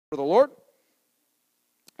For the Lord.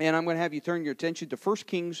 And I'm going to have you turn your attention to 1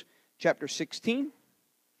 Kings chapter 16.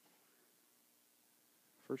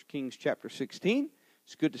 1 Kings chapter 16.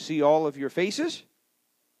 It's good to see all of your faces.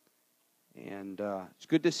 And it's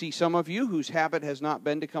good to see some of you whose habit has not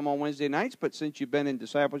been to come on Wednesday nights, but since you've been in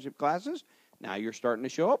discipleship classes, now you're starting to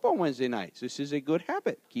show up on Wednesday nights. This is a good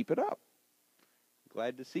habit. Keep it up.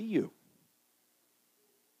 Glad to see you.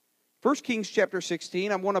 1 Kings chapter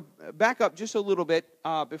 16, I want to back up just a little bit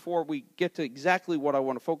before we get to exactly what I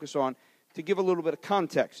want to focus on to give a little bit of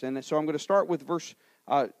context. And so I'm going to start with verse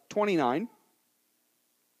 29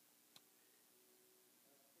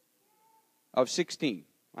 of 16.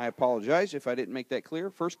 I apologize if I didn't make that clear.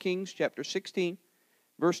 1 Kings chapter 16,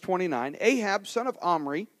 verse 29. Ahab, son of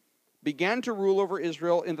Omri, began to rule over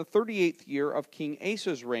Israel in the 38th year of King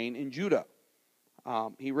Asa's reign in Judah.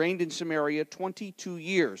 He reigned in Samaria 22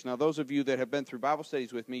 years. Now, those of you that have been through Bible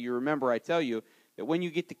studies with me, you remember I tell you that when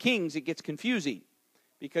you get to kings, it gets confusing.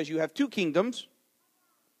 Because you have two kingdoms,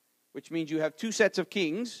 which means you have two sets of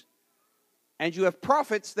kings, and you have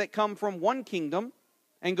prophets that come from one kingdom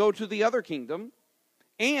and go to the other kingdom.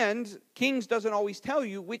 And Kings doesn't always tell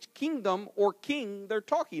you which kingdom or king they're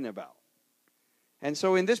talking about. And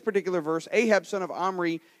so in this particular verse, Ahab, son of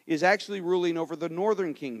Omri, is actually ruling over the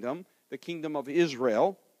northern kingdom, the kingdom of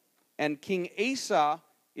Israel, and King Asa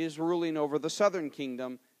is ruling over the southern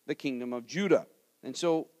kingdom, the kingdom of Judah. And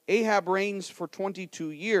so Ahab reigns for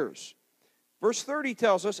 22 years. Verse 30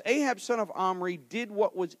 tells us, Ahab, son of Omri, did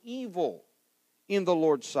what was evil in the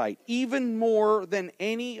Lord's sight, even more than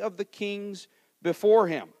any of the kings before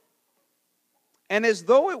him. And as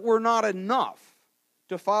though it were not enough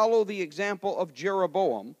to follow the example of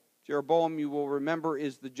Jeroboam, Jeroboam, you will remember,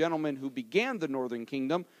 is the gentleman who began the northern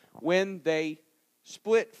kingdom when they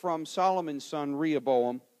split from Solomon's son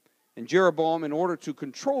Rehoboam. And Jeroboam, in order to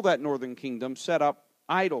control that northern kingdom, set up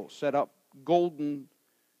idols, set up golden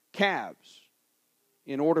calves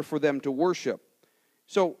in order for them to worship.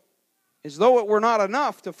 So, as though it were not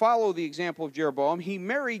enough to follow the example of Jeroboam, he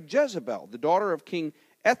married Jezebel, the daughter of King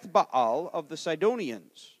Ethbaal of the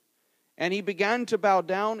Sidonians. And he began to bow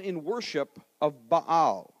down in worship of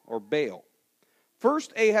Baal, or Baal.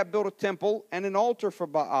 First, Ahab built a temple and an altar for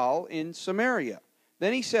Baal in Samaria.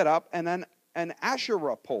 Then he set up an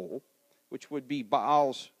Asherah pole, which would be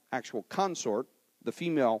Baal's actual consort, the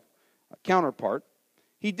female counterpart.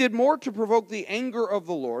 He did more to provoke the anger of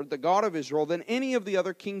the Lord, the God of Israel, than any of the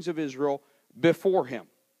other kings of Israel before him.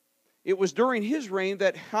 It was during his reign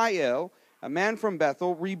that Hiel, a man from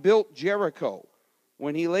Bethel, rebuilt Jericho.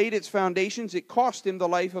 When he laid its foundations, it cost him the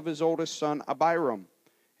life of his oldest son, Abiram.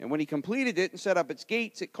 And when he completed it and set up its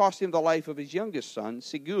gates, it cost him the life of his youngest son,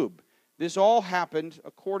 Segub. This all happened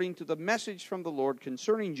according to the message from the Lord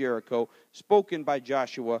concerning Jericho, spoken by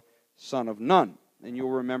Joshua, son of Nun. And you'll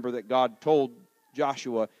remember that God told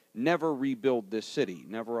Joshua, never rebuild this city,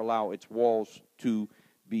 never allow its walls to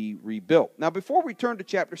be rebuilt. Now, before we turn to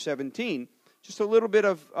chapter 17, just a little bit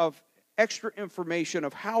of extra information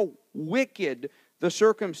of how wicked the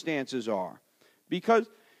circumstances are. Because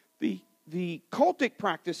the cultic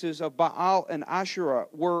practices of Baal and Asherah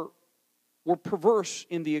were perverse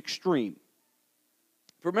in the extreme.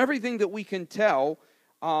 From everything that we can tell,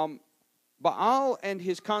 Baal and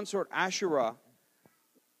his consort Asherah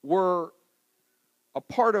were a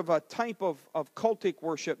part of a type of cultic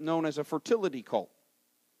worship known as a fertility cult.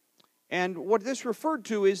 And what this referred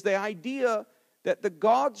to is the idea that the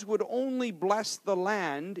gods would only bless the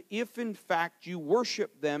land if, in fact, you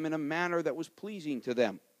worship them in a manner that was pleasing to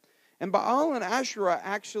them. And Baal and Asherah,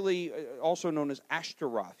 actually, also known as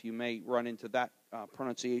Ashtaroth, you may run into that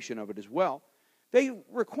pronunciation of it as well, they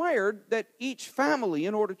required that each family,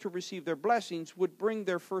 in order to receive their blessings, would bring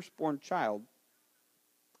their firstborn child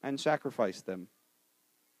and sacrifice them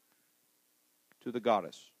to the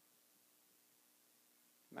goddess.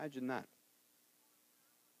 Imagine that.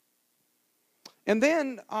 And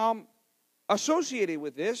then, associated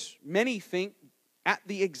with this, many think at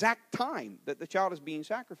the exact time that the child is being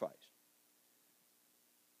sacrificed.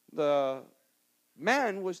 The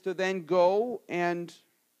man was to then go and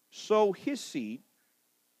sow his seed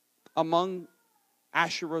among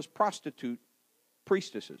Asherah's prostitute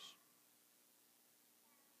priestesses.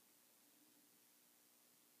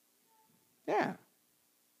 Yeah.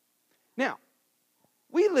 Now,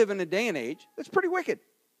 we live in a day and age that's pretty wicked.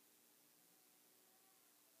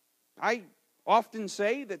 I often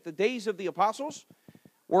say that the days of the apostles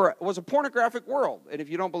was a pornographic world. And if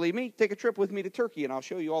you don't believe me, take a trip with me to Turkey and I'll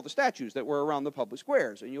show you all the statues that were around the public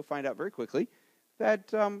squares. And you'll find out very quickly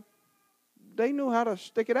that they knew how to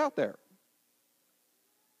stick it out there.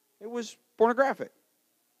 It was pornographic.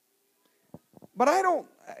 But I don't,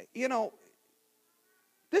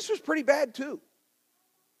 this was pretty bad too.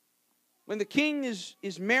 When the king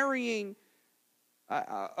is marrying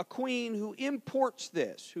a queen who imports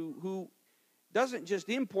this, who doesn't just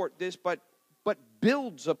import this, but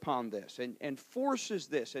builds upon this and forces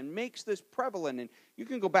this and makes this prevalent. And you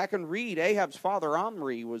can go back and read, Ahab's father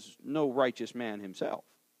Omri was no righteous man himself.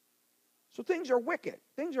 So things are wicked.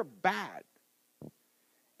 Things are bad.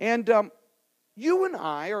 And you and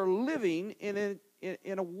I are living in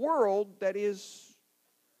a world that is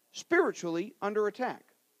spiritually under attack.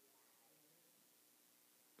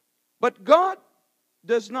 But God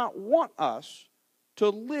does not want us to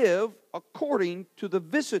live according to the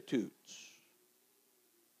vicissitudes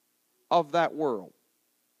of that world.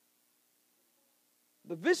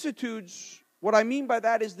 The vicissitudes, what I mean by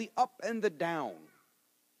that is the up and the down,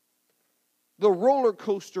 the roller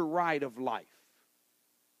coaster ride of life.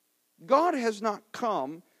 God has not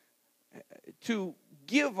come to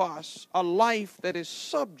give us a life that is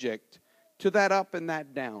subject to that up and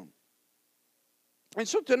that down. And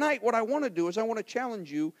so tonight what I want to do is I want to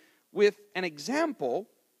challenge you with an example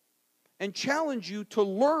and challenge you to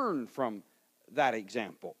learn from that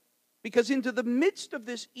example. Because into the midst of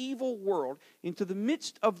this evil world, into the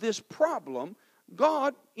midst of this problem,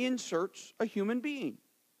 God inserts a human being.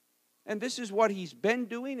 And this is what He's been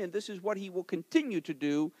doing, and this is what He will continue to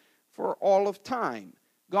do for all of time.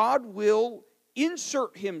 God will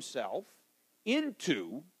insert Himself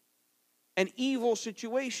into an evil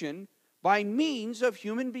situation by means of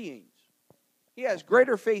human beings. He has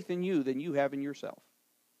greater faith in you than you have in yourself.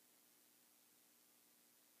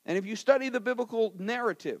 And if you study the biblical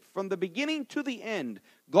narrative from the beginning to the end,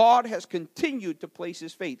 God has continued to place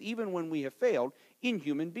His faith, even when we have failed, in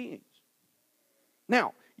human beings.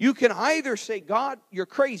 Now, you can either say, God, you're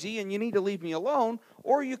crazy and you need to leave me alone,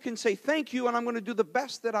 or you can say, thank you, and I'm going to do the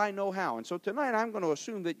best that I know how. And so tonight I'm going to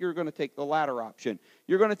assume that you're going to take the latter option.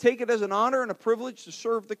 You're going to take it as an honor and a privilege to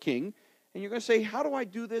serve the King, and you're going to say, how do I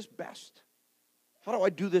do this best? How do I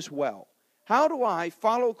do this well? How do I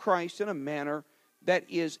follow Christ in a manner that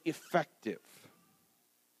is effective?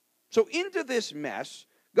 So into this mess,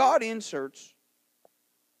 God inserts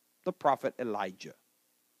the prophet Elijah.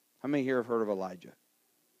 How many here have heard of Elijah?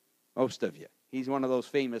 Most of you. He's one of those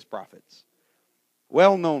famous prophets.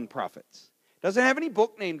 Well-known prophets. Doesn't have any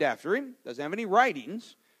book named after him. Doesn't have any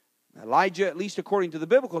writings. Elijah, at least according to the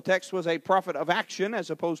biblical text, was a prophet of action as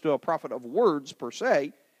opposed to a prophet of words per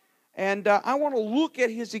se. And I want to look at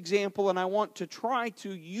his example, and I want to try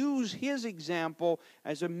to use his example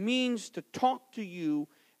as a means to talk to you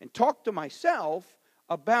and talk to myself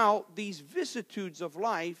about these vicissitudes of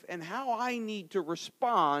life and how I need to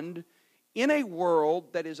respond in a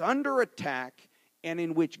world that is under attack and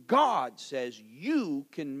in which God says you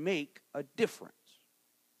can make a difference.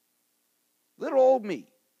 Little old me,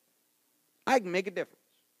 I can make a difference.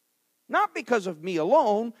 Not because of me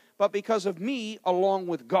alone, but because of me along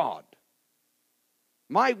with God.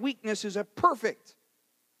 My weakness is a perfect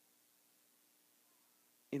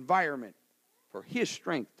environment for His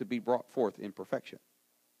strength to be brought forth in perfection.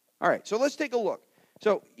 All right, so let's take a look.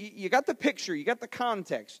 So you got the picture, you got the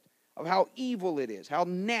context of how evil it is, how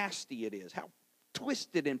nasty it is, how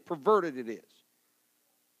twisted and perverted it is.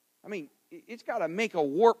 I mean, it's got to make a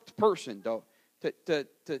warped person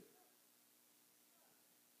to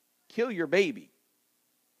kill your baby.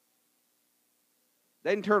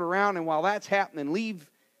 Then turn around and while that's happening, leave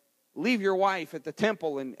your wife at the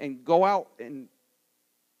temple and go out and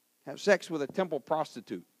have sex with a temple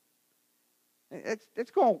prostitute.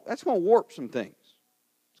 That's going to warp some things.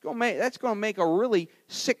 That's going to make a really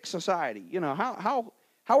sick society. You know, how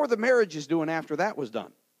are the marriages doing after that was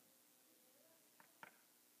done?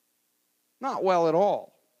 Not well at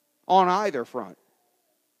all on either front.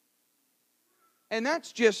 And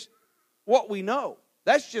that's just what we know.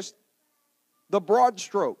 That's just the broad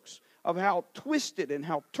strokes of how twisted and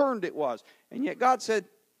how turned it was. And yet God said,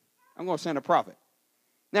 I'm going to send a prophet.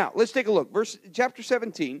 Now, let's take a look. Chapter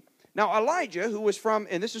 17. Now, Elijah, who was from,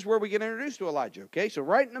 and this is where we get introduced to Elijah, okay? So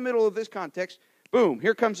right in the middle of this context, boom,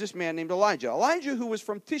 here comes this man named Elijah. Elijah, who was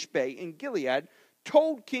from Tishbe in Gilead,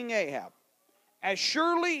 told King Ahab, as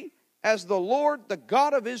surely as the Lord, the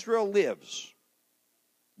God of Israel, lives,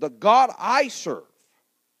 the God I serve,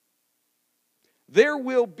 there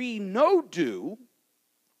will be no dew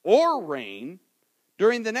or rain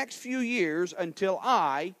during the next few years until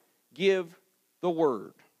I give the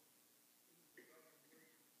word.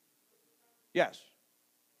 Yes.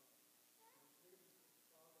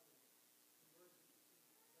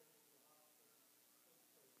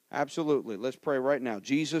 Absolutely. Let's pray right now.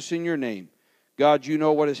 Jesus, in your name. God, you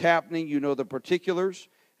know what is happening. You know the particulars.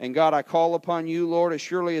 And God, I call upon you, Lord, as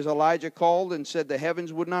surely as Elijah called and said the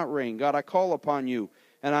heavens would not rain. God, I call upon you,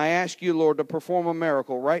 and I ask you, Lord, to perform a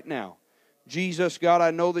miracle right now. Jesus, God, I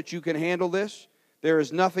know that you can handle this. There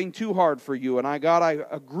is nothing too hard for you. And God, I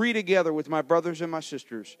agree together with my brothers and my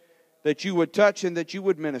sisters that you would touch and that you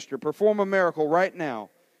would minister. Perform a miracle right now.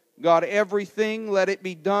 God, everything, let it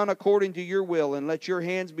be done according to your will, and let your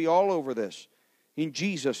hands be all over this. In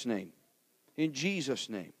Jesus' name. In Jesus'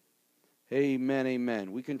 name. Amen,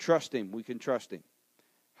 amen. We can trust him. We can trust him.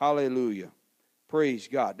 Hallelujah. Praise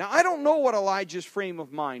God. Now, I don't know what Elijah's frame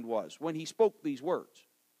of mind was when he spoke these words.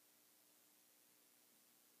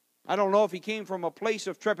 I don't know if he came from a place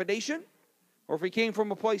of trepidation or if he came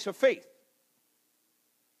from a place of faith.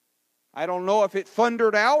 I don't know if it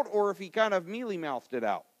thundered out or if he kind of mealy-mouthed it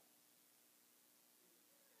out.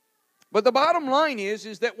 But the bottom line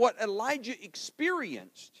is that what Elijah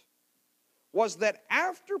experienced was that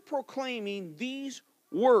after proclaiming these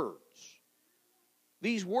words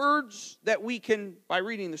that we can, by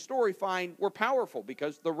reading the story, find were powerful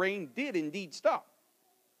because the rain did indeed stop.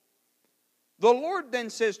 The Lord then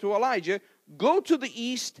says to Elijah, go to the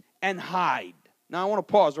east and hide. Now I want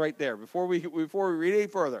to pause right there before we read any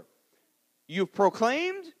further. You've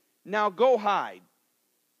proclaimed, now go hide.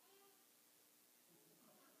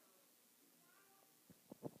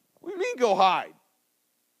 What do you mean go hide?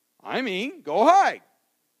 I mean, go hide.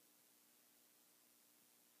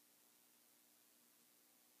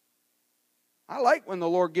 I like when the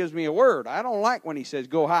Lord gives me a word. I don't like when he says,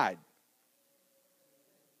 go hide.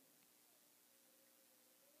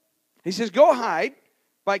 He says, go hide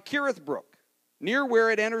by Kerith Brook, near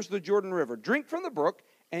where it enters the Jordan River. Drink from the brook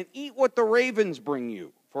and eat what the ravens bring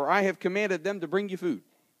you, for I have commanded them to bring you food.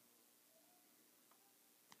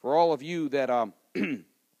 For all of you that are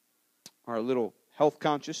a little health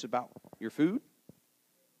conscious about your food,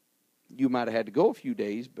 you might have had to go a few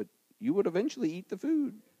days, but you would eventually eat the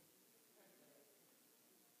food.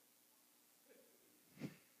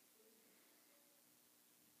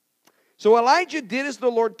 So Elijah did as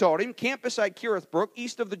the Lord taught him, camped beside Kerith Brook,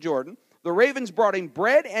 east of the Jordan. The ravens brought him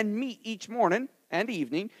bread and meat each morning and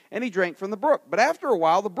evening, and he drank from the brook. But after a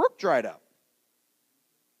while, the brook dried up.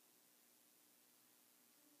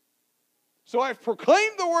 So I've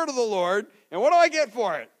proclaimed the word of the Lord, and what do I get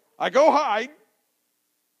for it? I go hide.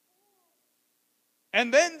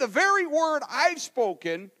 And then the very word I've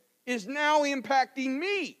spoken is now impacting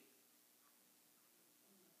me.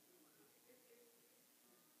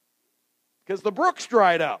 Because the brook's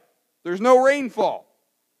dried up. There's no rainfall.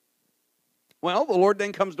 Well, the Lord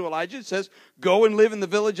then comes to Elijah and says, go and live in the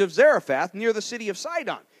village of Zarephath near the city of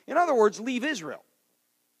Sidon. In other words, leave Israel.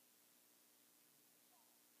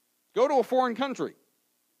 Go to a foreign country.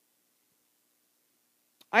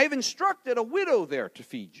 I have instructed a widow there to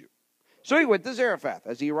feed you. So he went to Zarephath.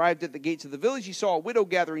 As he arrived at the gates of the village, he saw a widow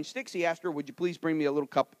gathering sticks. He asked her, would you please bring me a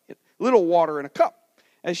little water in a cup?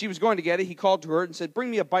 As she was going to get it, he called to her and said,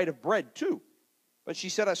 bring me a bite of bread too. But she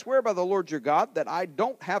said, I swear by the Lord your God that I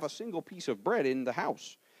don't have a single piece of bread in the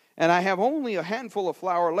house. And I have only a handful of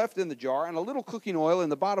flour left in the jar and a little cooking oil in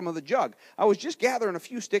the bottom of the jug. I was just gathering a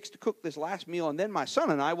few sticks to cook this last meal, and then my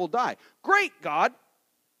son and I will die. Great, God.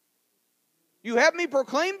 You have me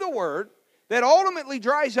proclaim the word that ultimately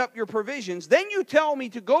dries up your provisions. Then you tell me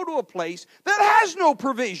to go to a place that has no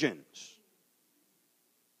provisions.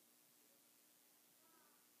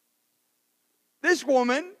 This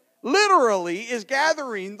woman literally is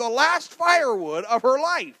gathering the last firewood of her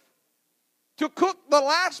life to cook the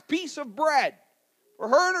last piece of bread for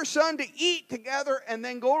her and her son to eat together and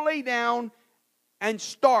then go lay down and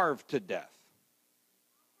starve to death.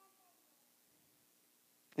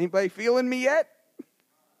 Anybody feeling me yet?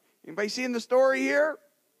 Anybody seeing the story here?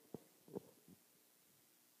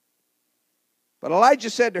 But Elijah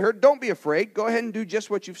said to her, don't be afraid. Go ahead and do just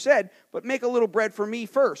what you've said, but make a little bread for me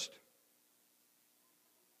first.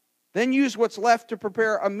 Then use what's left to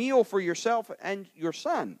prepare a meal for yourself and your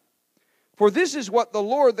son. For this is what the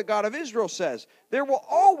Lord, the God of Israel, says. There will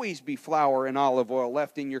always be flour and olive oil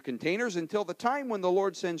left in your containers until the time when the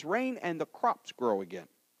Lord sends rain and the crops grow again.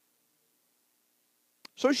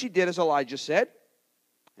 So she did as Elijah said,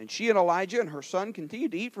 and she and Elijah and her son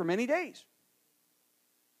continued to eat for many days.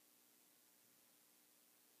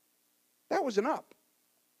 That was an up.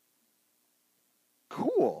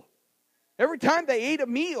 Cool. Every time they ate a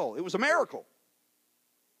meal, it was a miracle.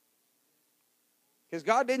 Because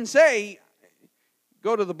God didn't say,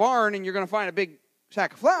 go to the barn and you're going to find a big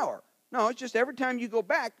sack of flour. No, it's just every time you go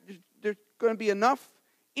back, there's going to be enough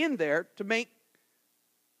in there to make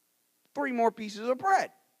 3 more pieces of bread.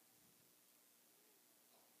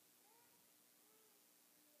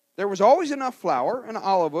 there was always enough flour and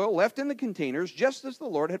olive oil left in the containers, just as the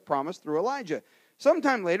Lord had promised through Elijah.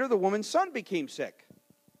 Sometime later, the woman's son became sick.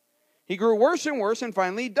 He grew worse and worse, and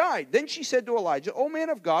finally died. Then she said to Elijah, "O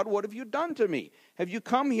man of God, what have you done to me? Have you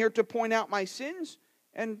come here to point out my sins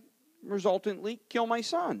and resultantly kill my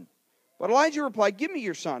son?" But Elijah replied, "Give me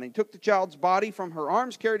your son." And he took the child's body from her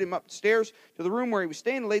arms, carried him upstairs to the room where he was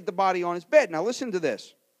staying, and laid the body on his bed. Now listen to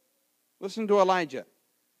this. Listen to Elijah.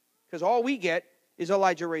 Because all we get is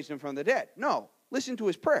Elijah raised him from the dead. No, listen to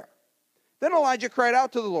his prayer. Then Elijah cried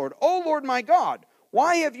out to the Lord, "O Lord my God,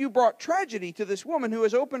 why have you brought tragedy to this woman who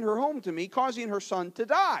has opened her home to me, causing her son to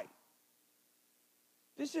die?"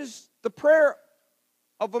 This is the prayer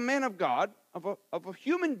of a man of God, of a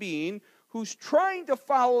human being who's trying to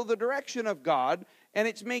follow the direction of God, and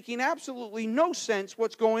it's making absolutely no sense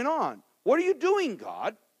what's going on. What are you doing,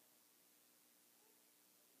 God?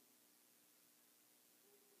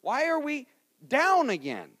 Why are we down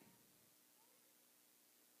again?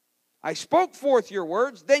 I spoke forth your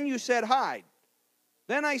words, then you said hide.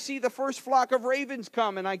 Then I see the first flock of ravens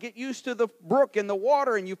come, and I get used to the brook and the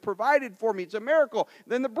water, and you've provided for me. It's a miracle.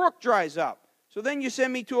 Then the brook dries up. So then you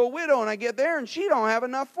send me to a widow, and I get there, and she don't have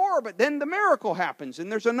enough for her. But then the miracle happens,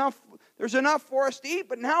 and there's enough for us to eat,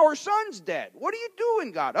 but now her son's dead. What are you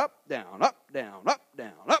doing, God? Up, down, up, down, up,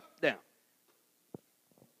 down, up, down.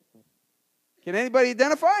 Can anybody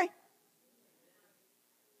identify?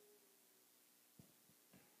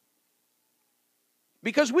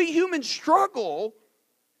 Because we humans struggle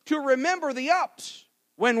to remember the ups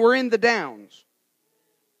when we're in the downs.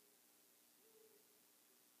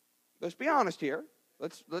 Let's be honest here.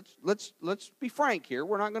 Let's be frank here.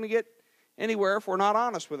 We're not going to get anywhere if we're not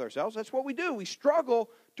honest with ourselves. That's what we do. We struggle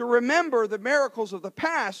to remember the miracles of the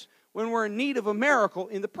past when we're in need of a miracle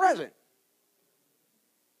in the present.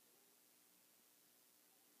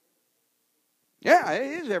 Yeah,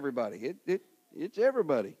 it is everybody. It's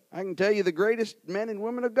everybody. I can tell you the greatest men and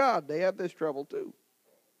women of God, they have this trouble too.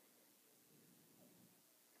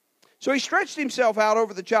 So he stretched himself out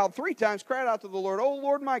over the child 3 times, cried out to the Lord, "O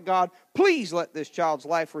Lord my God, please let this child's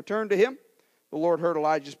life return to him." The Lord heard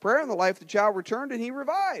Elijah's prayer, and the life of the child returned, and he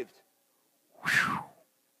revived. Whew.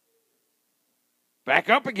 Back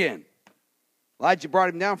up again. Elijah brought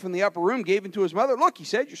him down from the upper room, gave him to his mother. "Look," he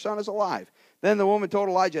said, "your son is alive." Then the woman told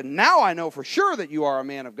Elijah, "Now I know for sure that you are a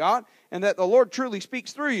man of God, and that the Lord truly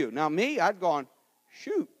speaks through you." Now me, I'd gone,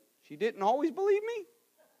 shoot, she didn't always believe me?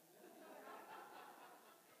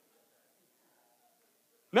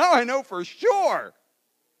 Now I know for sure.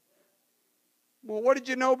 Well, what did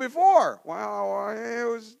you know before? Well, it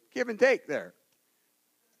was give and take there.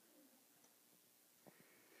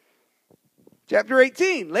 Chapter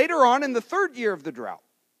 18, later on in the 3rd year of the drought.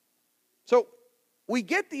 So we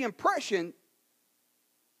get the impression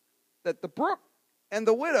that the brook and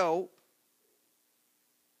the widow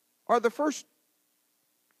are the first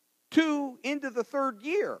 2 into the 3rd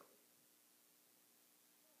year.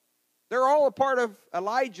 They're all a part of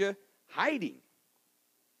Elijah hiding,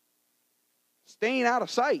 staying out of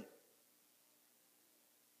sight.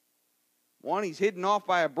 One, he's hidden off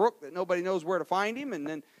by a brook that nobody knows where to find him, and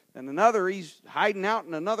then another, he's hiding out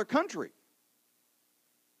in another country.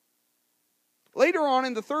 Later on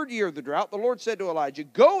in the 3rd year of the drought, the Lord said to Elijah,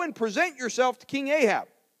 "Go and present yourself to King Ahab."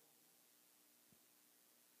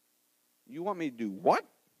 You want me to do what?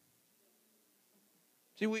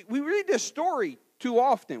 See, we read this story too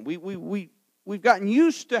often. We've gotten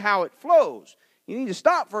used to how it flows. You need to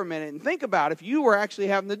stop for a minute and think about if you were actually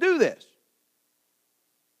having to do this.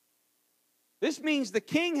 This means the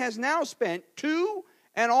king has now spent 2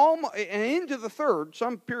 and into the 3rd,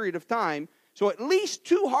 some period of time, so at least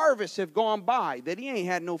 2 harvests have gone by that he ain't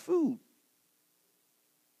had no food.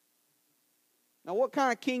 Now, what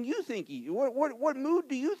kind of king you think what mood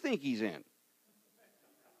do you think he's in?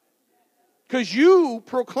 Because you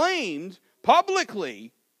proclaimed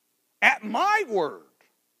publicly, "At my word,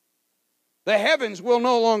 the heavens will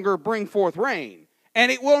no longer bring forth rain,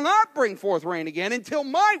 and it will not bring forth rain again until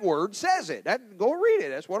my word says it." Go read it.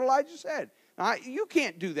 That's what Elijah said. Now, you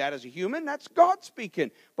can't do that as a human. That's God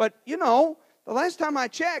speaking. But, the last time I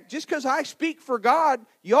checked, just because I speak for God,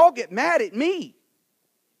 y'all get mad at me.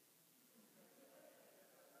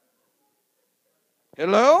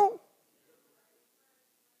 Hello?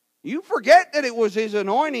 You forget that it was his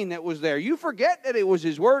anointing that was there. You forget that it was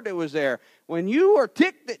his word that was there. When you are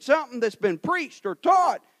ticked at something that's been preached or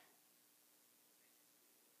taught,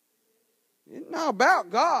 it's not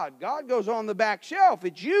about God. God goes on the back shelf.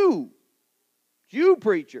 It's you. It's you,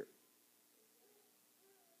 preacher.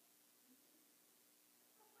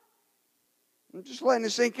 I'm just letting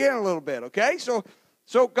it sink in a little bit, okay?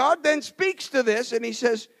 So God then speaks to this, and he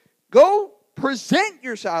says, Go present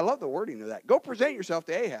yourself. I love the wording of that. Go present yourself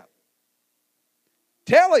to Ahab.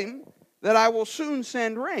 Tell him that I will soon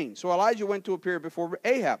send rain. So Elijah went to appear before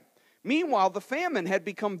Ahab. Meanwhile, the famine had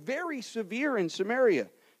become very severe in Samaria.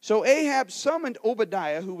 So Ahab summoned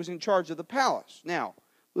Obadiah, who was in charge of the palace. Now,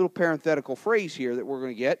 little parenthetical phrase here that we're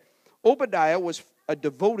going to get. Obadiah was a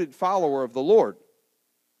devoted follower of the Lord.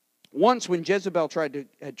 Once when Jezebel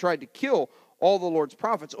had tried to kill all the Lord's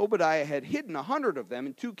prophets, Obadiah had hidden 100 of them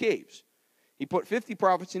in 2 caves. He put 50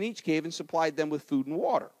 prophets in each cave and supplied them with food and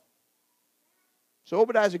water. So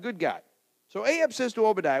Obadiah's a good guy. So Ahab says to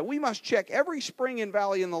Obadiah, we must check every spring and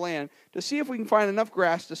valley in the land to see if we can find enough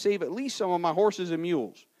grass to save at least some of my horses and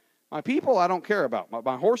mules. My people I don't care about.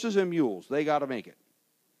 My horses and mules, they got to make it.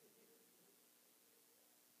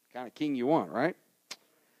 Kind of king you want, right?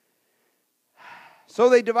 So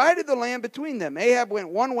they divided the land between them. Ahab went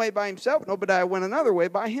one way by himself, and Obadiah went another way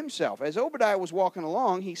by himself. As Obadiah was walking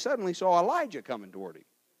along, he suddenly saw Elijah coming toward him.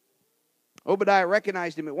 Obadiah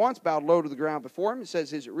recognized him at once, bowed low to the ground before him, and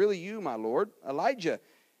says, is it really you, my lord? Elijah.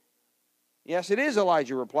 Yes, it is,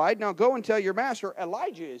 Elijah replied. Now go and tell your master,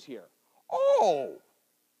 Elijah is here. Oh,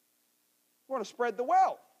 we want to spread the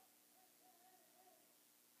wealth.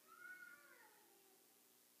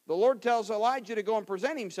 The Lord tells Elijah to go and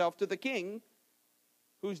present himself to the king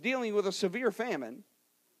who's dealing with a severe famine.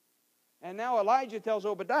 And now Elijah tells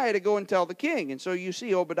Obadiah to go and tell the king. And so you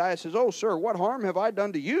see Obadiah says, oh, sir, what harm have I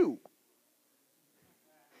done to you?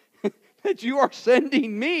 That you are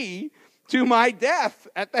sending me to my death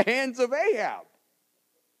at the hands of Ahab.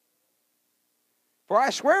 For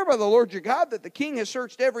I swear by the Lord your God that the king has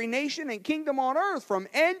searched every nation and kingdom on earth from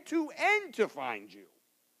end to find you.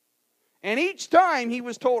 And each time he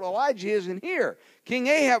was told Elijah isn't here, King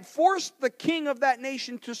Ahab forced the king of that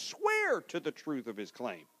nation to swear to the truth of his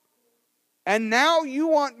claim. And now you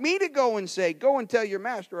want me to go and say, go and tell your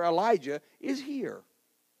master Elijah is here.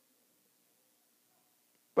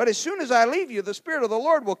 But as soon as I leave you, the Spirit of the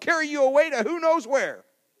Lord will carry you away to who knows where.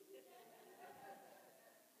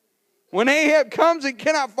 When Ahab comes and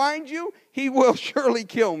cannot find you, he will surely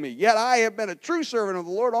kill me. Yet I have been a true servant of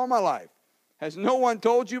the Lord all my life. Has no one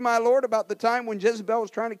told you, my Lord, about the time when Jezebel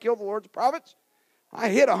was trying to kill the Lord's prophets? I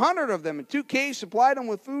hid 100 of them in 2 caves, supplied them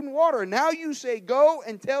with food and water. And now you say, go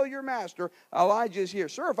and tell your master Elijah is here.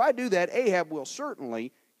 Sir, if I do that, Ahab will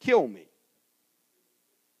certainly kill me.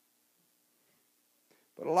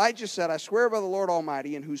 But Elijah said, I swear by the Lord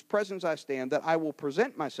Almighty, in whose presence I stand, that I will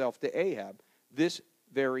present myself to Ahab this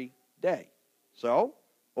very day. So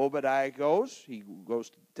Obadiah goes. He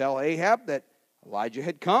goes to tell Ahab that Elijah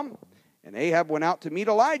had come. And Ahab went out to meet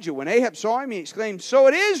Elijah. When Ahab saw him, he exclaimed, so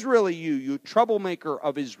it is really you, you troublemaker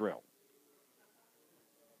of Israel.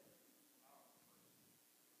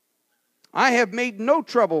 I have made no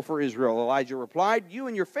trouble for Israel, Elijah replied. You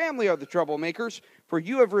and your family are the troublemakers, for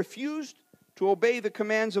you have refused to obey the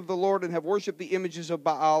commands of the Lord and have worshipped the images of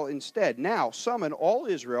Baal instead. Now summon all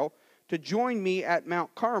Israel to join me at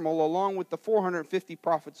Mount Carmel, along with the 450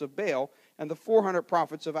 prophets of Baal and the 400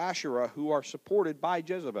 prophets of Asherah who are supported by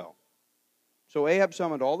Jezebel. So Ahab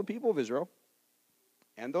summoned all the people of Israel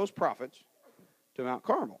and those prophets to Mount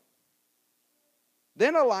Carmel.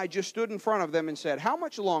 Then Elijah stood in front of them and said, how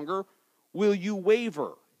much longer will you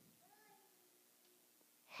waver,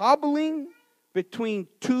 hobbling between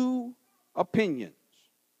 2 opinions?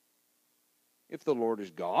 If the Lord is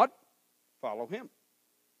God, follow him.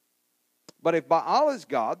 But if Baal is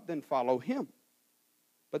God, then follow him.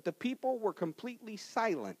 But the people were completely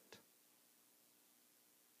silent.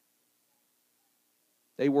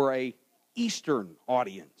 They were an Eastern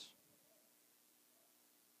audience.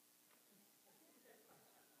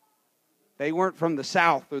 They weren't from the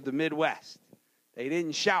South or the Midwest. They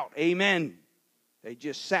didn't shout, amen. They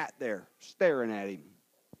just sat there staring at him.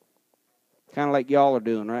 Kind of like y'all are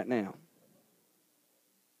doing right now.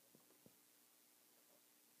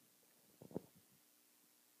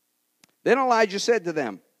 Then Elijah said to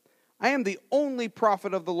them, I am the only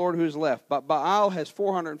prophet of the Lord who is left, but Baal has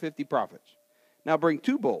 450 prophets. Now bring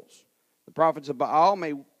 2 bulls. The prophets of Baal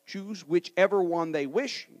may choose whichever one they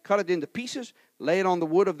wish, cut it into pieces, lay it on the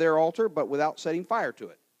wood of their altar, but without setting fire to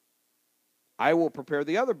it. I will prepare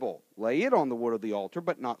the other bull, lay it on the wood of the altar,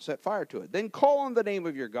 but not set fire to it. Then call on the name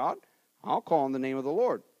of your God. I'll call on the name of the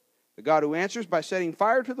Lord. The God who answers by setting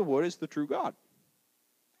fire to the wood is the true God.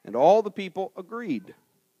 And all the people agreed.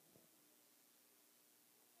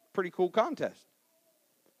 Pretty cool contest.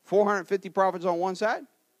 450 prophets on one side.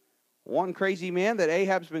 One crazy man that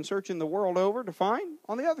Ahab's been searching the world over to find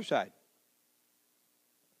on the other side.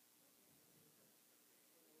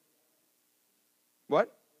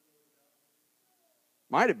 What?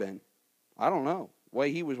 Might have been. I don't know. The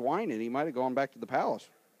way he was whining, he might have gone back to the palace.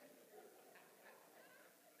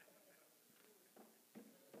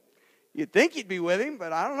 You'd think he'd be with him,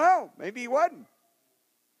 but I don't know. Maybe he wasn't.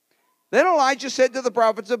 Then Elijah said to the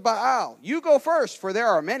prophets of Baal, "You go first, for there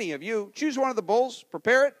are many of you. Choose one of the bulls,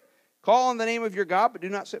 prepare it, call on the name of your God, but do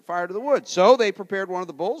not set fire to the wood." So they prepared one of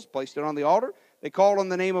the bulls, placed it on the altar. They called on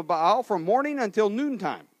the name of Baal from morning until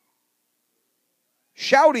noontime,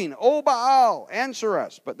 shouting, "O Baal, answer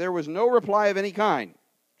us." But there was no reply of any kind.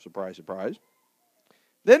 Surprise, surprise.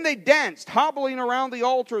 Then they danced, hobbling around the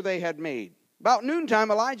altar they had made. About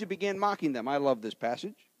noontime, Elijah began mocking them. I love this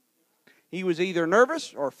passage. He was either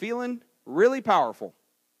nervous or feeling really powerful.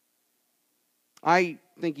 I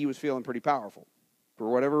think he was feeling pretty powerful, for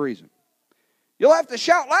whatever reason. "You'll have to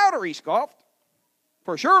shout louder," he scoffed,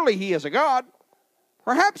 "for surely he is a god.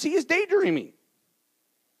 Perhaps he is daydreaming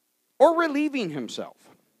or relieving himself."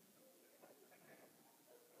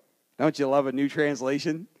 Don't you love a new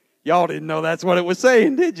translation? Y'all didn't know that's what it was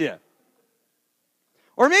saying, did you?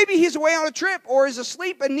 "Or maybe he's away on a trip or is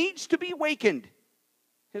asleep and needs to be wakened.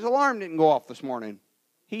 His alarm didn't go off this morning.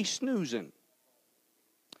 He's snoozing."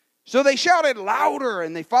 So they shouted louder,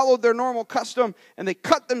 and they followed their normal custom, and they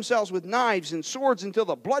cut themselves with knives and swords until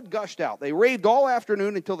the blood gushed out. They raved all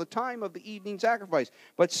afternoon until the time of the evening sacrifice.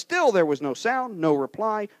 But still there was no sound, no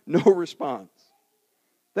reply, no response.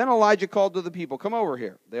 Then Elijah called to the people, "Come over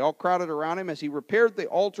here." They all crowded around him as he repaired the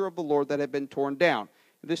altar of the Lord that had been torn down.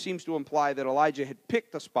 This seems to imply that Elijah had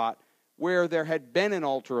picked a spot where there had been an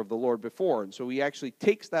altar of the Lord before. And so he actually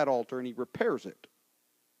takes that altar and he repairs it.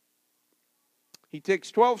 He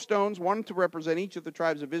takes 12 stones, one to represent each of the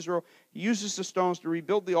tribes of Israel. He uses the stones to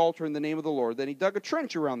rebuild the altar in the name of the Lord. Then he dug a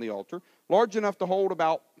trench around the altar, large enough to hold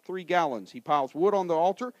about 3 gallons. He piles wood on the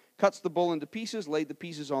altar, cuts the bull into pieces, laid the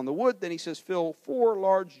pieces on the wood. Then he says, "Fill 4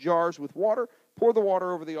 large jars with water, pour the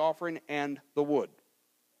water over the offering and the wood."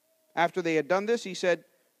 After they had done this, he said,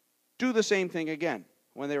 "Do the same thing again."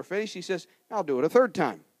 When they were finished, he says, "I'll do it a 3rd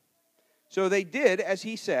time." So they did as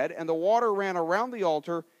he said, and the water ran around the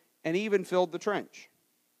altar and even filled the trench.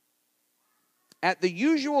 At the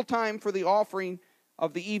usual time for the offering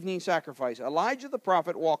of the evening sacrifice, Elijah the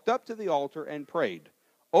prophet walked up to the altar and prayed,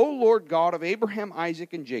 "O Lord God of Abraham,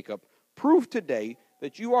 Isaac, and Jacob, prove today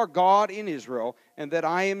that you are God in Israel and that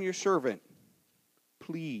I am your servant.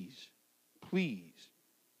 Please, please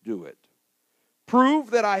do it.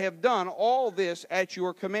 Prove that I have done all this at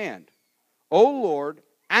your command. O Lord,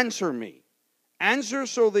 answer me. Answer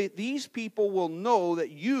so that these people will know that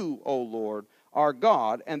you, O Lord, are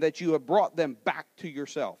God and that you have brought them back to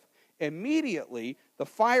yourself." Immediately, the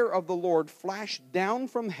fire of the Lord flashed down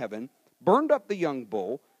from heaven, burned up the young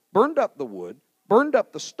bull, burned up the wood, burned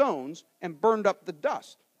up the stones, and burned up the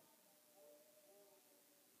dust.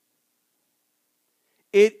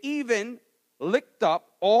 It even licked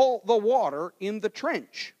up all the water in the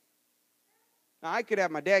trench. Now, I could have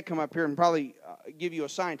my dad come up here and probably give you a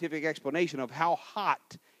scientific explanation of how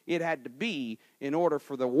hot it had to be in order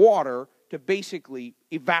for the water to basically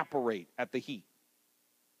evaporate at the heat.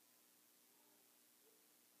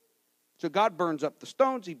 So God burns up the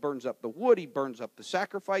stones, he burns up the wood, he burns up the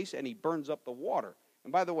sacrifice, and he burns up the water.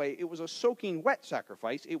 And by the way, it was a soaking wet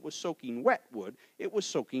sacrifice. It was soaking wet wood. It was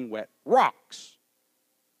soaking wet rocks.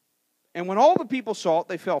 And when all the people saw it,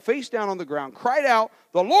 they fell face down on the ground, cried out,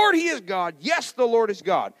 "The Lord, he is God. Yes, the Lord is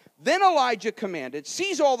God." Then Elijah commanded,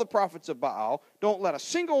 "Seize all the prophets of Baal. Don't let a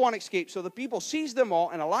single one escape." So the people seized them all,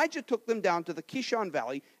 and Elijah took them down to the Kishon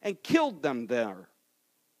Valley and killed them there.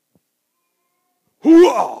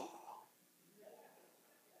 Hooah!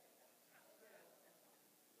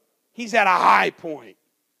 He's at a high point.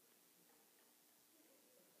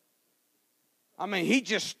 I mean, he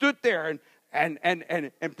just stood there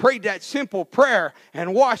and prayed that simple prayer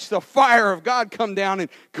and watched the fire of God come down, and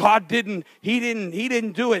God didn't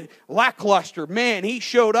do it lackluster. Man, he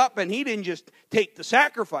showed up and he didn't just take the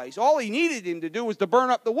sacrifice. All he needed him to do was to burn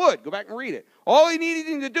up the wood. Go back and read it. All he needed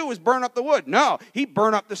him to do was burn up the wood. No, he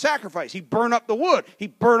burned up the sacrifice. He burned up the wood. He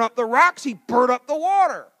burned up the rocks. He burned up the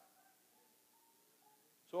water.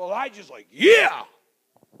 So Elijah's like, "Yeah,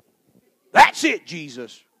 that's it,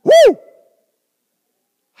 Jesus." Woo!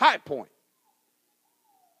 High point.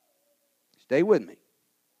 Stay with me.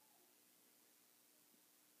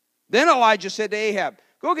 Then Elijah said to Ahab,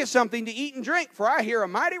 "Go get something to eat and drink, for I hear a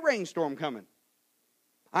mighty rainstorm coming."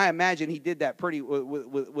 I imagine he did that pretty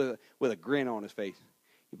with a grin on his face.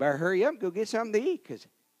 "You better hurry up and go get something to eat, because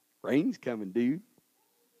rain's coming, dude.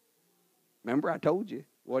 Remember I told you it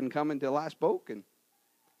wasn't coming till I spoke, and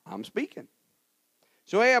I'm speaking."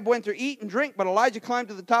 So Ahab went to eat and drink, but Elijah climbed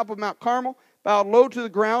to the top of Mount Carmel, bowed low to the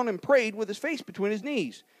ground, and prayed with his face between his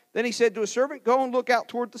knees. Then he said to his servant, go and look out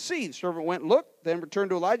toward the sea. The servant went and looked, then returned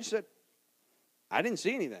to Elijah and said, I didn't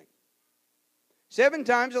see anything. 7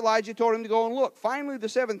 times Elijah told him to go and look. Finally, the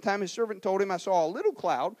 7th time his servant told him, I saw a little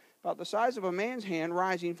cloud about the size of a man's hand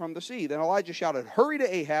rising from the sea. Then Elijah shouted, hurry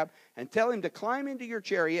to Ahab and tell him to climb into your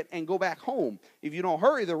chariot and go back home. If you don't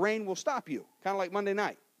hurry, the rain will stop you. Kind of like Monday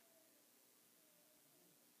night.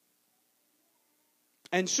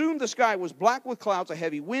 And soon the sky was black with clouds. A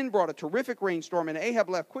heavy wind brought a terrific rainstorm, and Ahab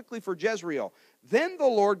left quickly for Jezreel. Then the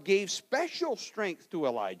Lord gave special strength to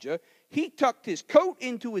Elijah. He tucked his coat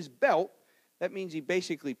into his belt. That means he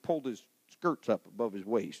basically pulled his skirts up above his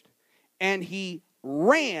waist. And he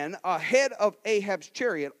ran ahead of Ahab's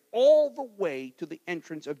chariot all the way to the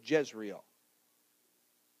entrance of Jezreel.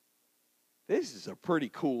 This is a pretty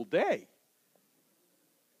cool day.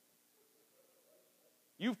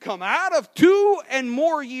 You've come out of 2 and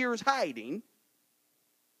more years hiding.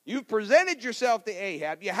 You've presented yourself to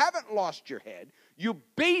Ahab. You haven't lost your head. You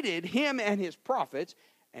baited him and his prophets.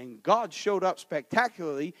 And God showed up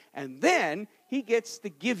spectacularly. And then he gets to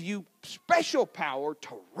give you special power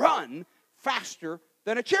to run faster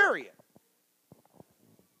than a chariot.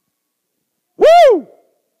 Woo!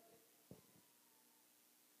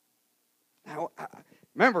 Now,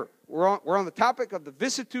 remember, we're on the topic of the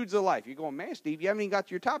vicissitudes of life. You're going, man, Steve, you haven't even got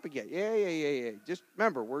to your topic yet. Yeah. Just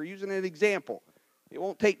remember, we're using an example. It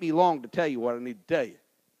won't take me long to tell you what I need to tell you.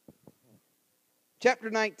 Chapter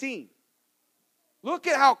 19. Look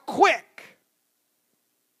at how quick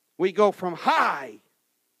we go from high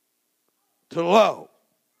to low.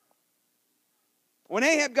 When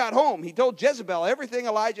Ahab got home, he told Jezebel everything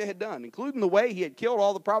Elijah had done, including the way he had killed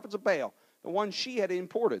all the prophets of Baal, the ones she had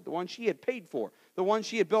imported, the ones she had paid for, the ones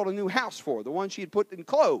she had built a new house for, the ones she had put in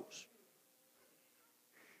clothes.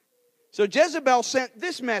 So Jezebel sent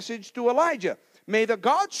this message to Elijah. May the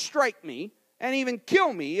gods strike me and even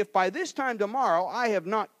kill me if by this time tomorrow I have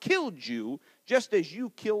not killed you just as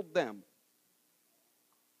you killed them.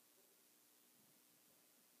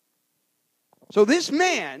 So this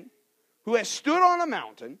man who has stood on a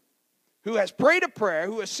mountain, who has prayed a prayer,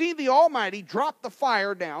 who has seen the Almighty drop the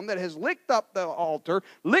fire down that has licked up the altar,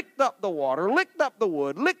 licked up the water, licked up the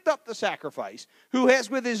wood, licked up the sacrifice, who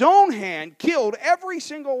has with his own hand killed every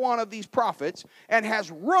single one of these prophets and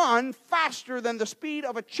has run faster than the speed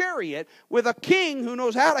of a chariot with a king who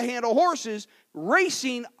knows how to handle horses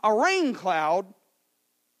racing a rain cloud,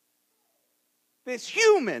 this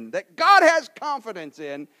human that God has confidence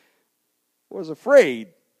in was afraid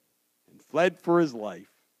and fled for his life.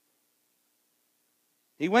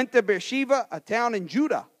 He went to Beersheba, a town in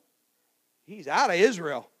Judah. He's out of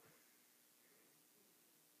Israel.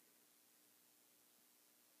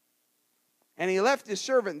 And he left his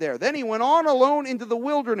servant there. Then he went on alone into the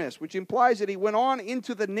wilderness, which implies that he went on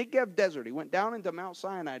into the Negev desert. He went down into Mount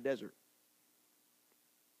Sinai desert.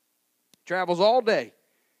 Travels all day.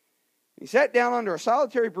 He sat down under a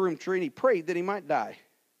solitary broom tree and he prayed that he might die.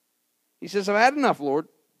 He says, I've had enough, Lord.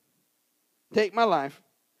 Take my life,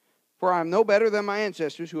 for I am no better than my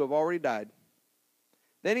ancestors who have already died.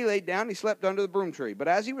 Then he laid down and he slept under the broom tree. But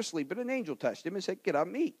as he was sleeping, an angel touched him and said, get up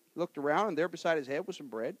and eat. He looked around, and there beside his head was some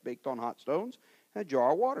bread baked on hot stones and a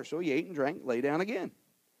jar of water. So he ate and drank, lay down again.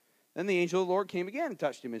 Then the angel of the Lord came again and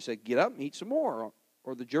touched him and said, get up and eat some more,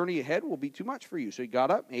 or the journey ahead will be too much for you. So he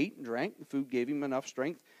got up and ate and drank. The food gave him enough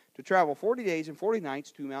strength to travel 40 days and 40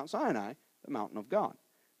 nights to Mount Sinai, the mountain of God.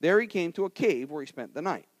 There he came to a cave where he spent the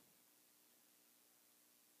night.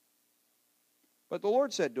 But the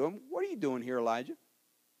Lord said to him, what are you doing here, Elijah?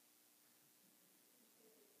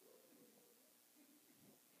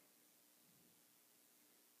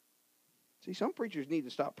 See, some preachers need to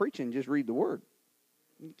stop preaching and just read the word.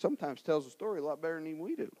 It sometimes tells the story a lot better than even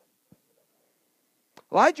we do.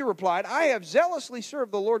 Elijah replied, I have zealously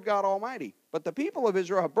served the Lord God Almighty, but the people of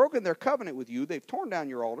Israel have broken their covenant with you. They've torn down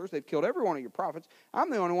your altars. They've killed every one of your prophets. I'm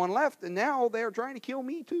the only one left, and now they're trying to kill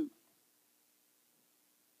me too.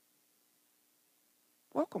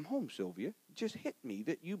 Welcome home, Sylvia. It just hit me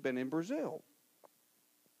that you've been in Brazil.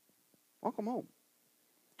 Welcome home.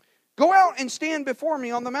 Go out and stand before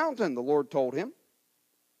me on the mountain, the Lord told him.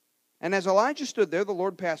 And as Elijah stood there, the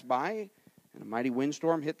Lord passed by, and a mighty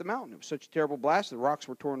windstorm hit the mountain. It was such a terrible blast, the rocks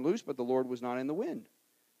were torn loose, but the Lord was not in the wind.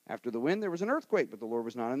 After the wind, there was an earthquake, but the Lord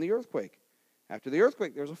was not in the earthquake. After the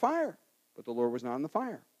earthquake, there was a fire, but the Lord was not in the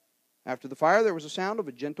fire. After the fire, there was a sound of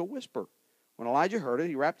a gentle whisper. When Elijah heard it,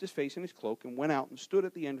 he wrapped his face in his cloak and went out and stood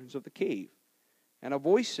at the entrance of the cave. And a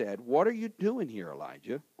voice said, what are you doing here,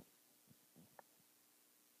 Elijah?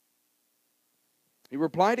 He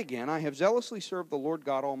replied again, I have zealously served the Lord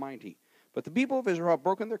God Almighty. But the people of Israel have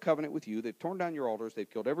broken their covenant with you. They've torn down your altars. They've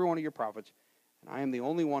killed every one of your prophets. And I am the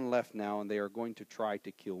only one left now, and they are going to try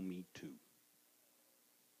to kill me too.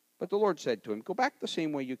 But the Lord said to him, go back the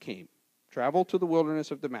same way you came. Travel to the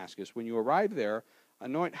wilderness of Damascus. When you arrive there,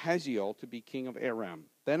 anoint Hazael to be king of Aram.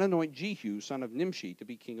 Then anoint Jehu, son of Nimshi, to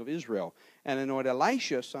be king of Israel. And anoint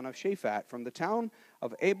Elisha, son of Shaphat, from the town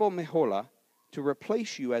of Abel-Meholah, to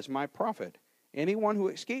replace you as my prophet. Anyone who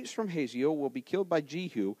escapes from Hazael will be killed by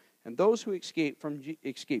Jehu, and those who escape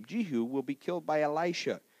Jehu will be killed by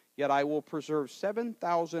Elisha. Yet I will preserve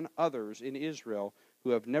 7,000 others in Israel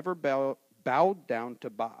who have never bowed down to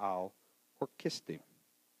Baal or kissed him.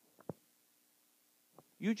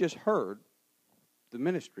 You just heard the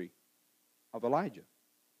ministry of Elijah.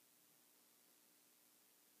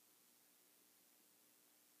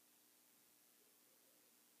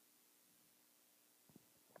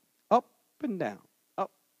 Up and down,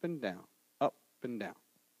 up and down, up and down.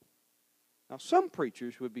 Now, some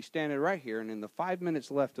preachers would be standing right here, and in the 5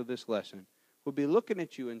 minutes left of this lesson, would be looking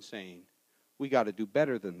at you and saying, we got to do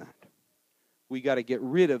better than that. We got to get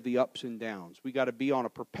rid of the ups and downs. We got to be on a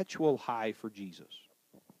perpetual high for Jesus.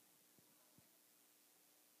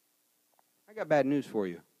 I got bad news for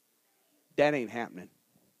you. That ain't happening.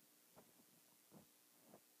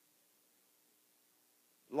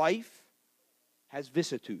 Life has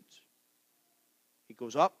vicissitudes. It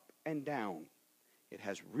goes up and down. It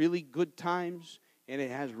has really good times, and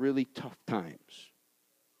it has really tough times.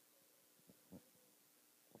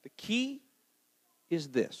 The key is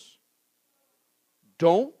this.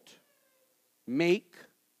 Don't make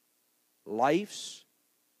life's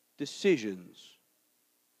decisions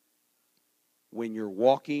when you're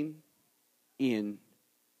walking in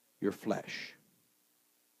your flesh.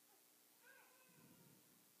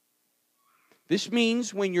 This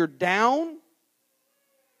means when you're down,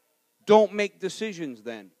 don't make decisions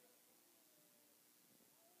then.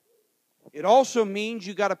 It also means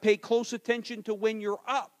you got to pay close attention to when you're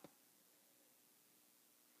up.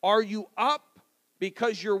 Are you up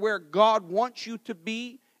because you're where God wants you to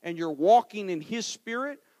be and you're walking in His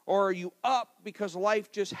Spirit? Or are you up because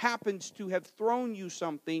life just happens to have thrown you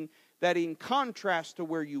something that in contrast to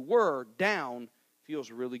where you were, down, feels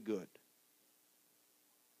really good?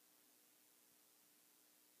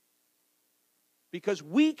 Because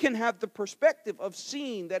we can have the perspective of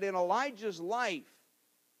seeing that in Elijah's life,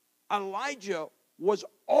 Elijah was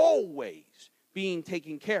always being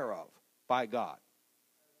taken care of by God.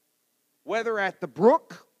 Whether at the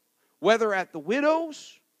brook, whether at the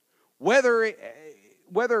widows, whether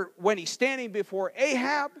when he's standing before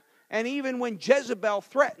Ahab, and even when Jezebel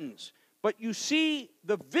threatens. But you see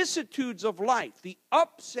the vicissitudes of life, the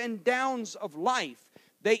ups and downs of life,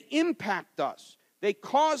 they impact us. They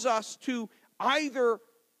cause us to either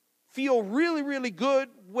feel really, really good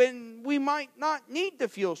when we might not need to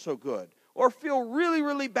feel so good, or feel really,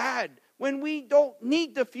 really bad when we don't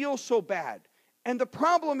need to feel so bad. And the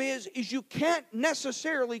problem is you can't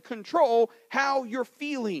necessarily control how you're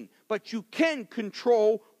feeling, but you can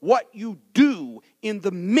control what you do in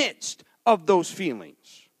the midst of those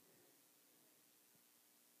feelings.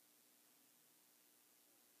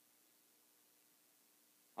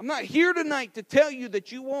 I'm not here tonight to tell you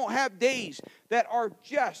that you won't have days that are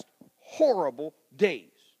just horrible days.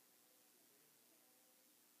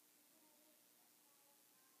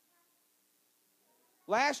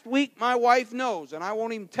 Last week, my wife knows, and I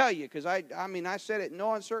won't even tell you because I said it in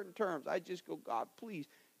no uncertain terms. I just go, God, please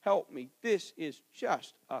help me. This is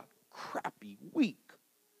just a crappy week.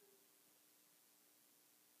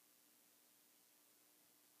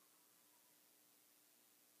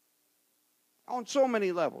 On so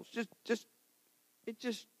many levels.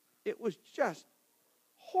 It was just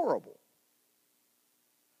horrible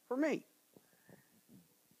for me.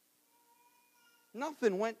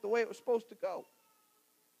 Nothing went the way it was supposed to go.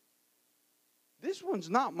 This one's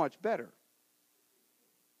not much better.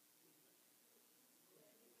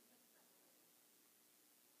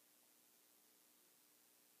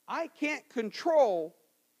 I can't control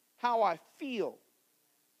how I feel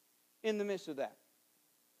in the midst of that.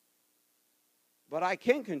 But I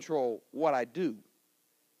can control what I do.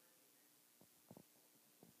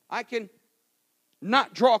 I can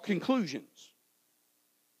not draw conclusions.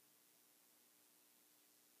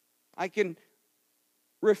 I can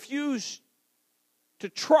refuse to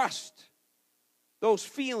trust those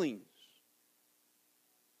feelings.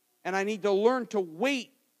 And I need to learn to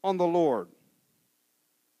wait on the Lord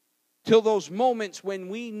till those moments when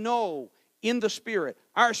we know in the Spirit,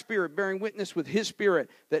 our spirit bearing witness with His Spirit,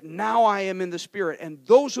 that now I am in the Spirit. And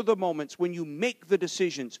those are the moments when you make the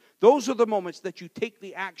decisions. Those are the moments that you take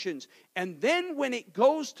the actions. And then when it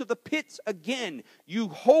goes to the pits again, you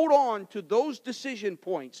hold on to those decision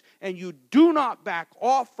points and you do not back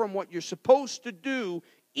off from what you're supposed to do,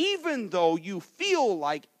 even though you feel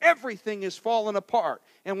like everything is falling apart.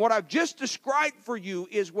 And what I've just described for you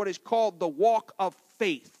is what is called the walk of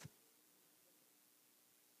faith.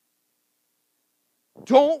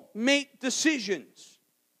 Don't make decisions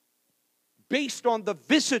based on the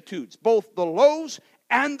vicissitudes, both the lows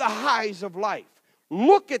and the highs of life.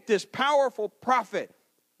 Look at this powerful prophet.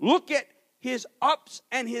 Look at his ups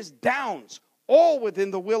and his downs, all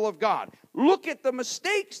within the will of God. Look at the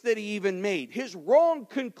mistakes that he even made, his wrong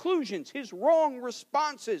conclusions, his wrong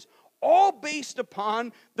responses, all based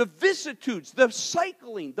upon the vicissitudes, the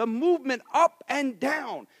cycling, the movement up and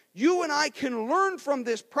down. You and I can learn from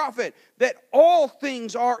this prophet that all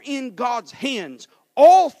things are in God's hands.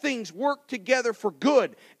 All things work together for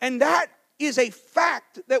good. And that is a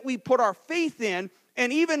fact that we put our faith in.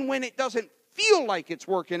 And even when it doesn't feel like it's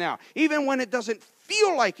working out, even when it doesn't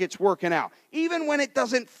feel like it's working out, even when it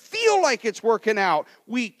doesn't feel like it's working out,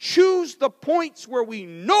 we choose the points where we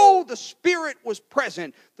know the Spirit was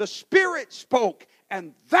present, the Spirit spoke,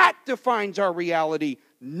 and that defines our reality,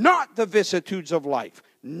 not the vicissitudes of life,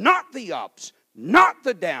 not the ups, not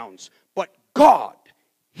the downs, but God.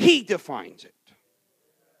 He defines it.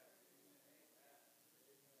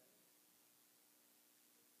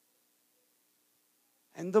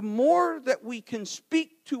 And the more that we can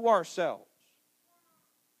speak to ourselves,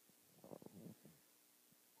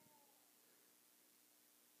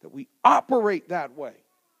 that we operate that way,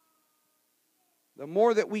 the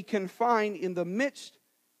more that we can find in the midst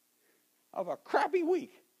of a crappy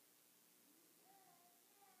week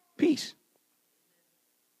peace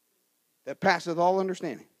that passeth all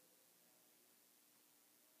understanding.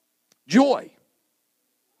 Joy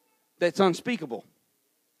that's unspeakable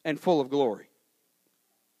and full of glory.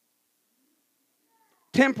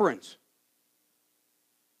 Temperance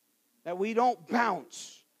that we don't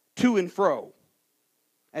bounce to and fro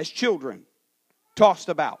as children tossed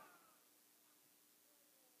about.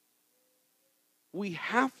 We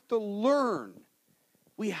have to learn,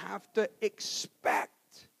 we have to expect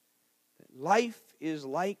that life is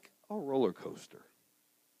like a roller coaster.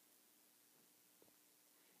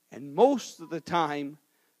 And most of the time,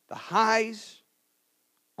 the highs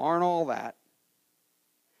aren't all that,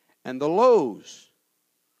 and the lows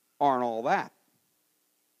aren't all that.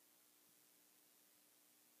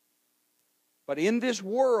 But in this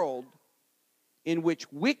world in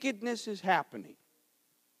which wickedness is happening,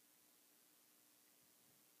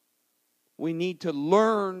 we need to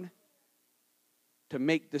learn to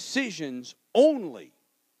make decisions only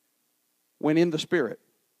when in the Spirit.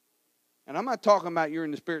 And I'm not talking about you're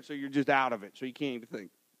in the Spirit so you're just out of it, so you can't even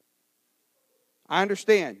think. I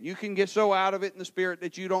understand. You can get so out of it in the Spirit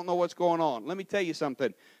that you don't know what's going on. Let me tell you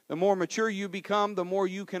something. The more mature you become, the more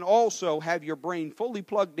you can also have your brain fully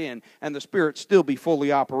plugged in and the Spirit still be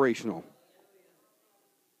fully operational.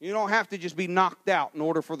 You don't have to just be knocked out in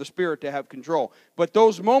order for the Spirit to have control. But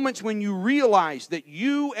those moments when you realize that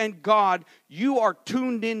you and God, you are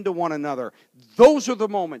tuned into one another, those are the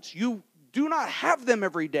moments. You do not have them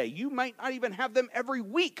every day. You might not even have them every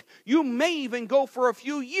week. You may even go for a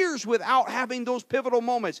few years without having those pivotal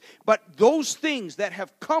moments. But those things that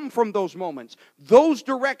have come from those moments, those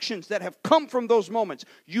directions that have come from those moments,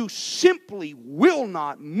 you simply will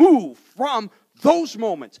not move from those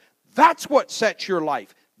moments. That's what sets your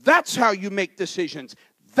life. That's how you make decisions.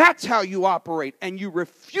 That's how you operate. And you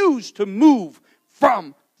refuse to move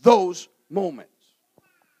from those moments.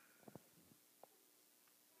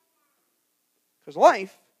 Because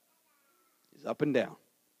life is up and down.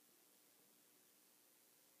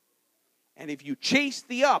 And if you chase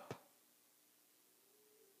the up,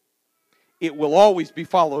 it will always be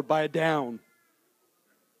followed by a down.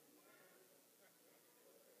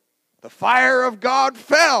 The fire of God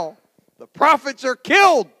fell. The prophets are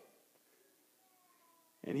killed.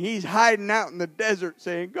 And he's hiding out in the desert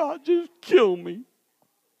saying, God, just kill me.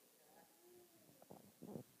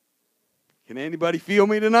 Can anybody feel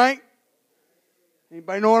me tonight?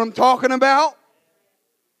 Anybody know what I'm talking about?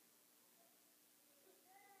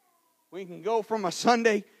 We can go from a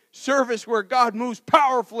Sunday service where God moves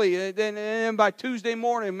powerfully, and then by Tuesday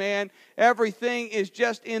morning, man, everything is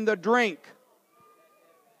just in the drink.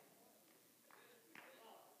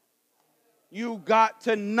 You got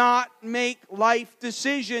to not make life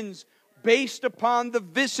decisions based upon the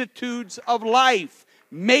vicissitudes of life.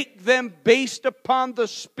 Make them based upon the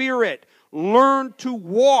Spirit. Learn to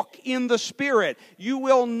walk in the Spirit. You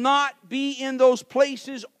will not be in those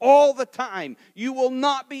places all the time. You will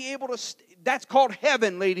not be able to... That's called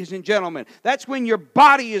heaven, ladies and gentlemen. That's when your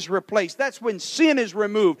body is replaced. That's when sin is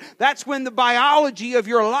removed. That's when the biology of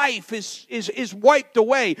your life is wiped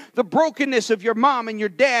away. The brokenness of your mom and your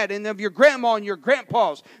dad and of your grandma and your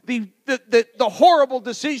grandpas. The horrible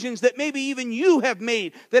decisions that maybe even you have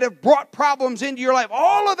made that have brought problems into your life.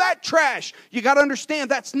 All of that trash, you got to understand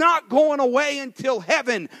that's not going away until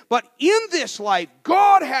heaven. But in this life,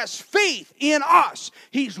 God has faith in us.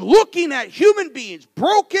 He's looking at human beings,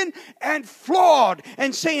 broken and flawed,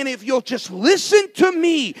 and saying, if you'll just listen to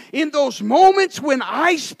me in those moments when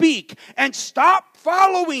I speak and stop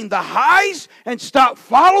following the highs and stop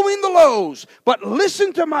following the lows, but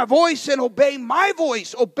listen to my voice and obey my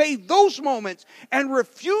voice, obey those moments and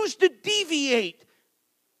refuse to deviate,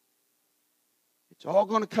 it's all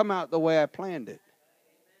going to come out the way I planned it.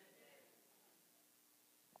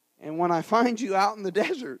 And when I find you out in the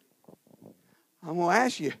desert, I'm going to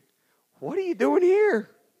ask you, what are you doing here?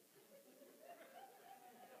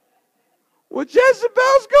 Well,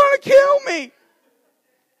 Jezebel's going to kill me.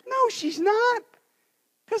 No, she's not.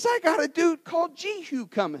 Because I got a dude called Jehu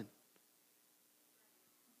coming.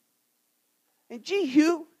 And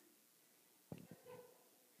Jehu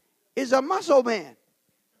is a muscle man.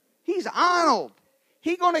 He's Arnold.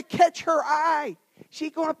 He's going to catch her eye.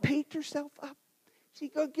 She's going to paint herself up.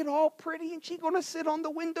 She's going to get all pretty and she's going to sit on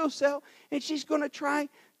the windowsill and she's going to try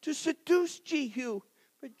to seduce Jehu.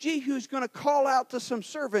 But Jehu's going to call out to some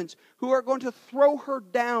servants who are going to throw her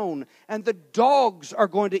down, and the dogs are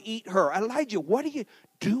going to eat her. Elijah, what are you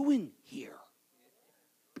doing here?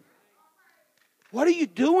 What are you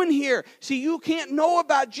doing here? See, you can't know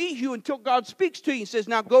about Jehu until God speaks to you. He says,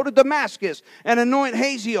 now go to Damascus and anoint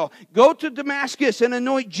Hazael. Go to Damascus and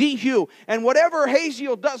anoint Jehu. And whatever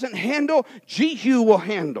Hazael doesn't handle, Jehu will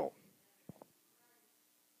handle.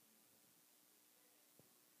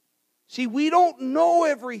 See, we don't know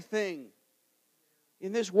everything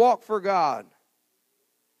in this walk for God.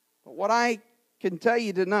 But what I can tell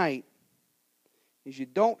you tonight is you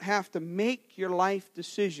don't have to make your life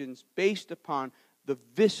decisions based upon the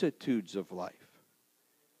vicissitudes of life.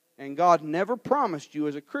 And God never promised you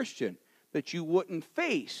as a Christian that you wouldn't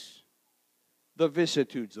face the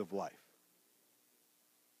vicissitudes of life.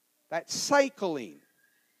 That's cycling.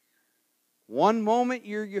 One moment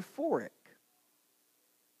you're euphoric.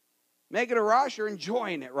 Megan and Rosh are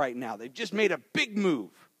enjoying it right now. They've just made a big move.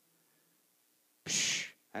 Psh,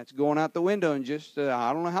 that's going out the window in just,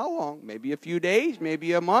 I don't know how long. Maybe a few days,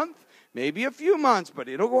 maybe a month, maybe a few months. But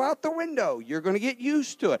it'll go out the window. You're going to get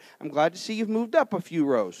used to it. I'm glad to see you've moved up a few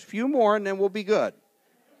rows. A few more and then we'll be good.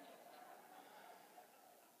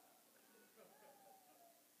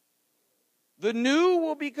 The new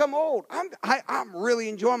will become old. I'm really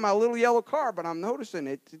enjoying my little yellow car, but I'm noticing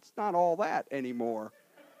it's not all that anymore.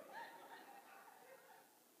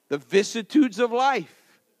 The vicissitudes of life.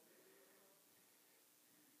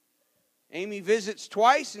 Amy visits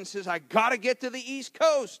twice and says, I got to get to the East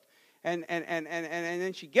Coast. And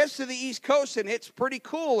then she gets to the East Coast and it's pretty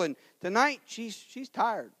cool. And tonight she's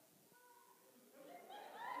tired.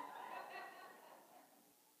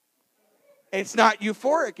 It's not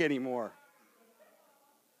euphoric anymore.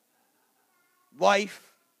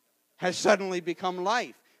 Life has suddenly become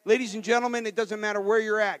life. Ladies and gentlemen, it doesn't matter where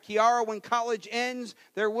you're at. Kiara, when college ends,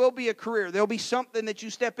 there will be a career. There'll be something that you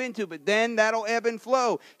step into, but then that'll ebb and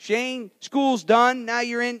flow. Shane, school's done. Now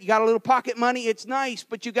you got a little pocket money. It's nice,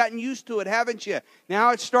 but you've gotten used to it, haven't you? Now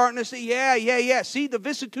it's starting to say, yeah. See the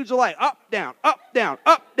vicissitudes of life. Up, down, up, down,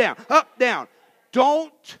 up, down, up, down.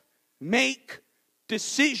 Don't make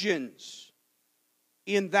decisions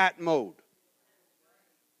in that mode.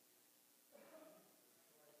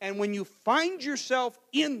 And when you find yourself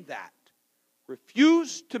in that,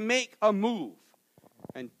 refuse to make a move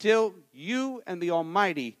until you and the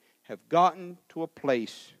Almighty have gotten to a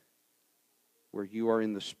place where you are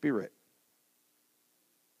in the Spirit.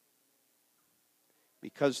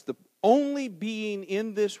 Because the only being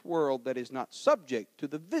in this world that is not subject to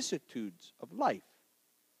the vicissitudes of life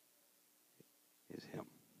is Him.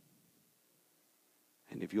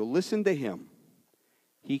 And if you'll listen to Him,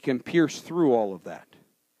 He can pierce through all of that.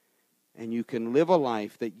 And you can live a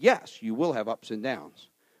life that, yes, you will have ups and downs,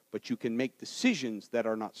 but you can make decisions that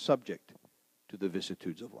are not subject to the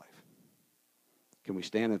vicissitudes of life. Can we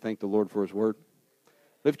stand and thank the Lord for His word?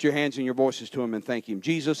 Lift your hands and your voices to Him and thank Him.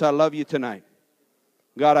 Jesus, I love you tonight.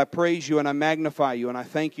 God, I praise you and I magnify you and I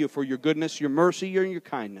thank you for your goodness, your mercy, and your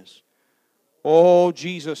kindness. Oh,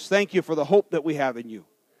 Jesus, thank you for the hope that we have in you.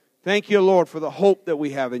 Thank you, Lord, for the hope that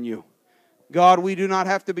we have in you. God, we do not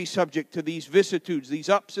have to be subject to these vicissitudes, these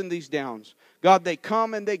ups and these downs. God, they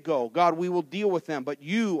come and they go. God, we will deal with them, but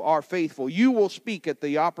you are faithful. You will speak at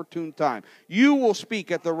the opportune time. You will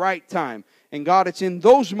speak at the right time. And God, it's in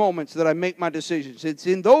those moments that I make my decisions. It's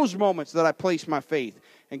in those moments that I place my faith.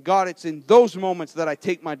 And God, it's in those moments that I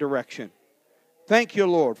take my direction. Thank you,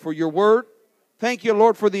 Lord, for your word. Thank you,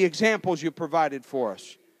 Lord, for the examples you provided for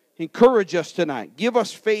us. Encourage us tonight. Give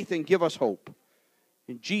us faith and give us hope.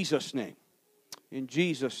 In Jesus' name. In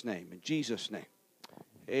Jesus' name. In Jesus' name.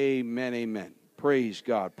 Amen, amen. Praise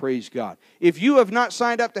God, praise God. If you have not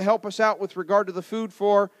signed up to help us out with regard to the food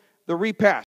for the repast,